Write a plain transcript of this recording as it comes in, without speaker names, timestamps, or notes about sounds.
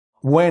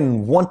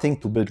When wanting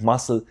to build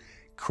muscle,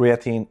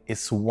 creatine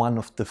is one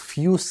of the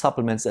few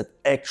supplements that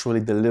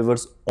actually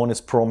delivers on its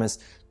promise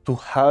to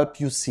help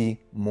you see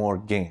more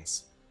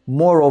gains.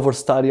 Moreover,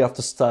 study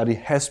after study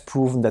has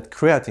proven that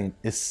creatine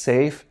is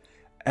safe,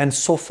 and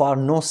so far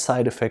no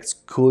side effects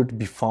could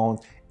be found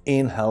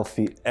in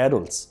healthy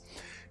adults.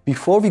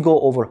 Before we go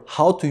over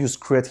how to use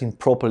creatine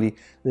properly,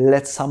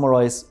 let's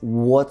summarize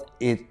what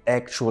it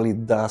actually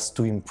does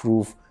to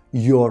improve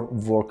your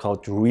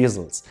workout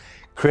results.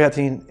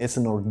 Creatine is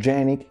an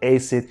organic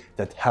acid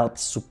that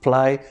helps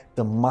supply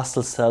the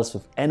muscle cells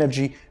with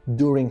energy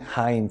during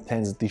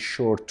high-intensity,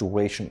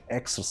 short-duration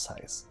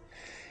exercise.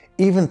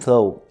 Even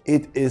though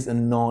it is a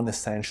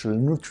non-essential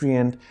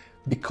nutrient,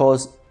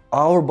 because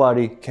our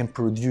body can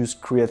produce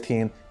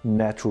creatine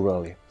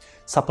naturally.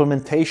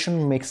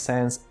 Supplementation makes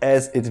sense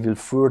as it will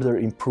further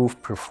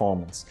improve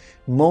performance,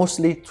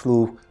 mostly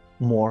through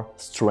more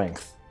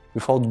strength.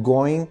 Without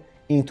going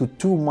into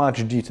too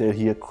much detail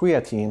here,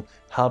 creatine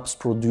helps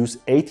produce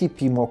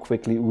ATP more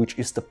quickly, which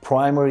is the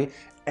primary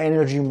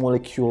energy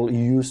molecule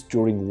used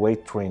during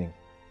weight training.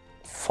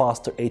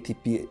 Faster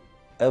ATP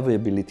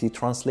availability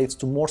translates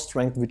to more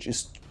strength,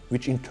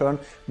 which in turn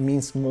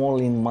means more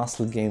lean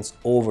muscle gains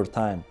over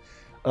time.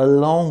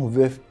 Along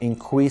with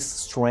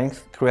increased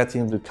strength,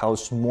 creatine will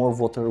cause more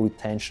water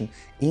retention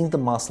in the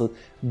muscle,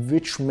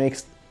 which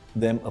makes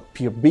them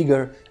appear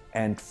bigger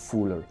and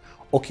fuller.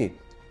 Okay,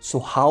 so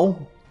how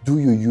do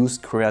you use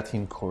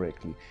creatine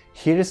correctly?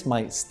 Here is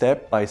my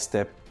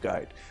step-by-step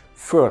guide.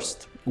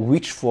 First,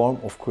 which form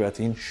of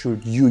creatine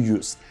should you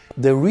use?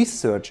 The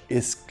research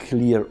is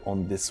clear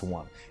on this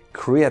one.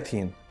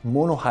 Creatine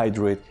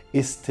monohydrate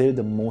is still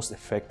the most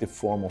effective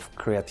form of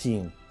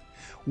creatine,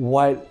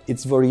 while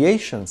its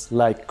variations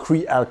like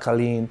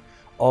crealkaline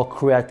or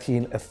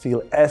creatine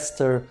ethyl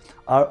ester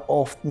are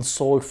often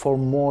sold for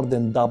more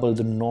than double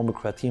the normal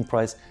creatine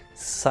price.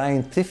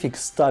 Scientific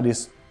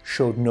studies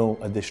showed no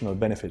additional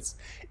benefits.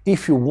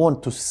 If you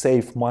want to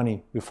save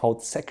money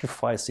without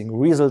sacrificing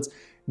results,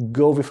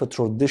 go with a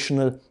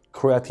traditional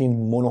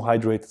creatine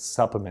monohydrate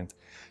supplement.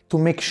 To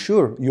make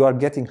sure you are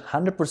getting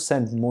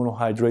 100%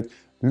 monohydrate,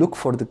 look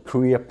for the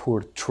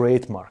Creapure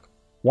trademark,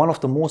 one of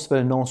the most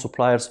well-known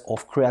suppliers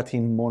of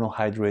creatine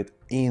monohydrate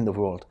in the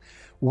world.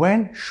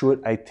 When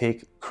should I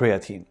take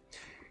creatine?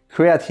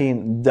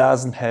 Creatine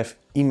doesn't have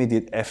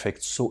immediate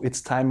effect, so its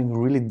timing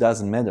really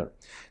doesn't matter.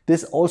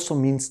 This also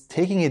means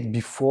taking it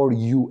before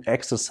you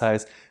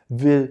exercise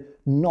will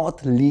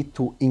not lead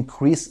to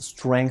increased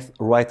strength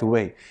right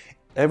away.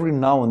 Every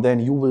now and then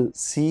you will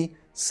see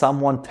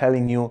someone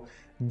telling you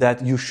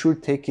that you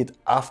should take it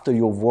after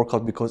your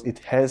workout because it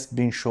has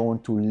been shown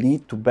to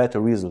lead to better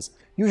results.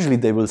 Usually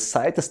they will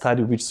cite a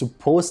study which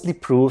supposedly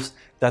proves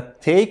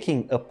that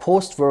taking a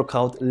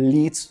post-workout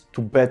leads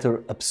to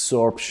better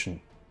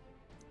absorption.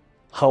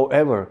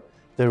 However,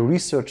 the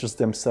researchers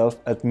themselves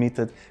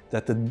admitted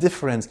that the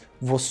difference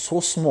was so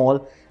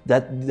small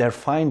that their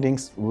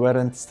findings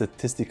weren't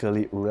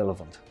statistically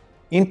relevant.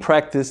 In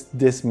practice,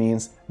 this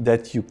means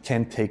that you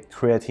can take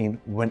creatine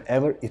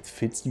whenever it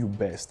fits you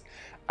best.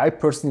 I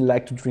personally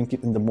like to drink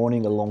it in the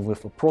morning along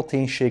with a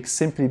protein shake,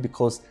 simply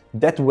because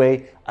that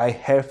way I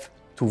have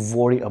to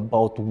worry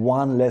about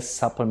one less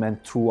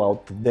supplement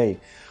throughout the day.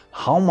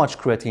 How much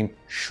creatine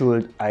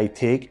should I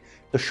take?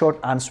 The short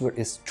answer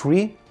is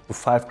 3 to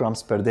 5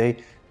 grams per day,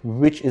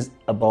 which is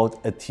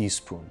about a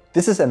teaspoon.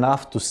 This is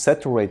enough to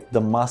saturate the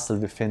muscle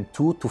within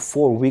 2 to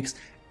 4 weeks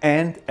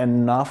and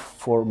enough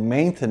for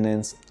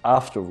maintenance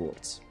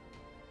afterwards.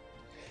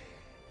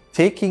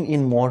 Taking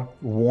in more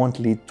won't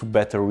lead to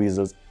better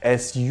results,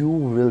 as you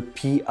will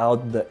pee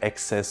out the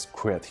excess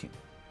creatine.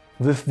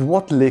 With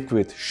what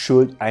liquid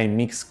should I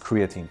mix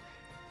creatine?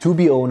 To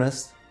be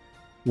honest,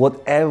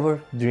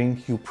 whatever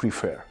drink you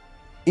prefer.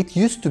 It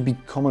used to be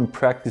common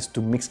practice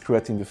to mix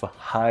creatine with a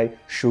high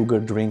sugar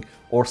drink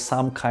or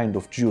some kind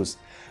of juice,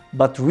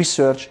 but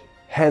research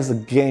has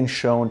again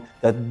shown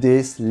that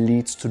this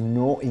leads to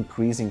no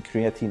increase in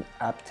creatine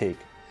uptake.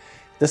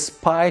 The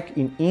spike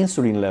in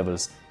insulin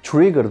levels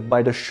triggered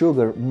by the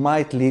sugar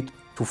might lead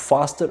to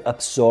faster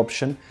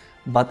absorption,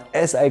 but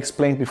as I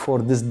explained before,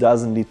 this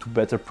doesn't lead to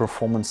better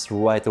performance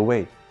right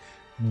away.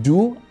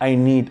 Do I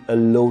need a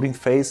loading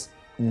phase?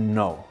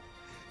 No.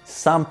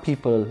 Some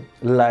people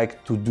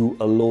like to do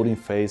a loading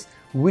phase,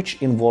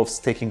 which involves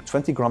taking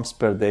 20 grams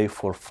per day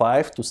for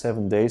 5 to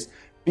 7 days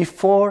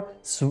before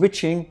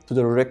switching to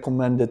the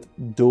recommended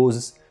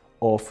dose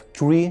of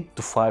 3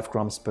 to 5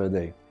 grams per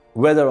day.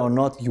 Whether or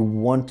not you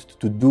want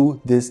to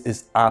do this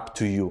is up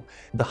to you.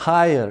 The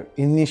higher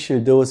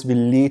initial dose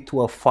will lead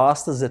to a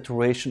faster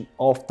saturation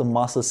of the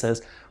muscle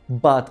cells,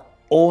 but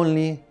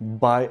only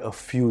by a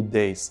few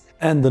days.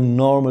 And the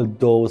normal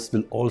dose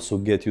will also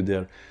get you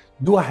there.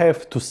 Do I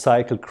have to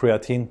cycle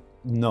creatine?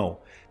 No.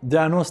 There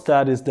are no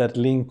studies that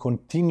link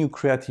continued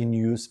creatine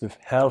use with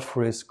health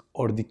risk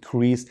or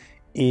decrease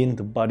in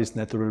the body's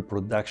natural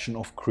production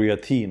of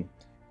creatine.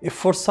 If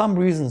for some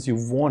reasons you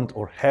want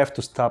or have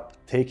to stop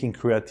taking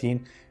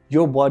creatine,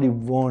 your body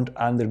won't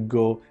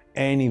undergo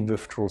any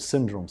withdrawal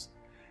syndromes,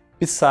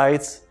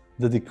 besides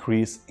the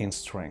decrease in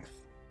strength.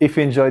 If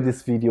you enjoyed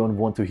this video and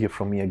want to hear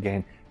from me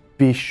again,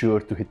 be sure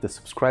to hit the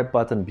subscribe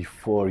button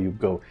before you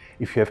go.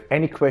 If you have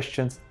any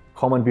questions,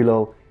 comment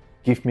below,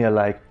 give me a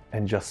like,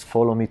 and just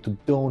follow me to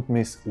don't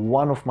miss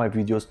one of my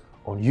videos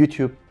on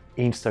YouTube,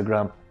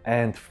 Instagram,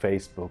 and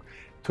Facebook.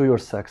 To your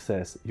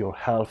success, your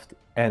health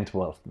and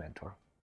wealth mentor.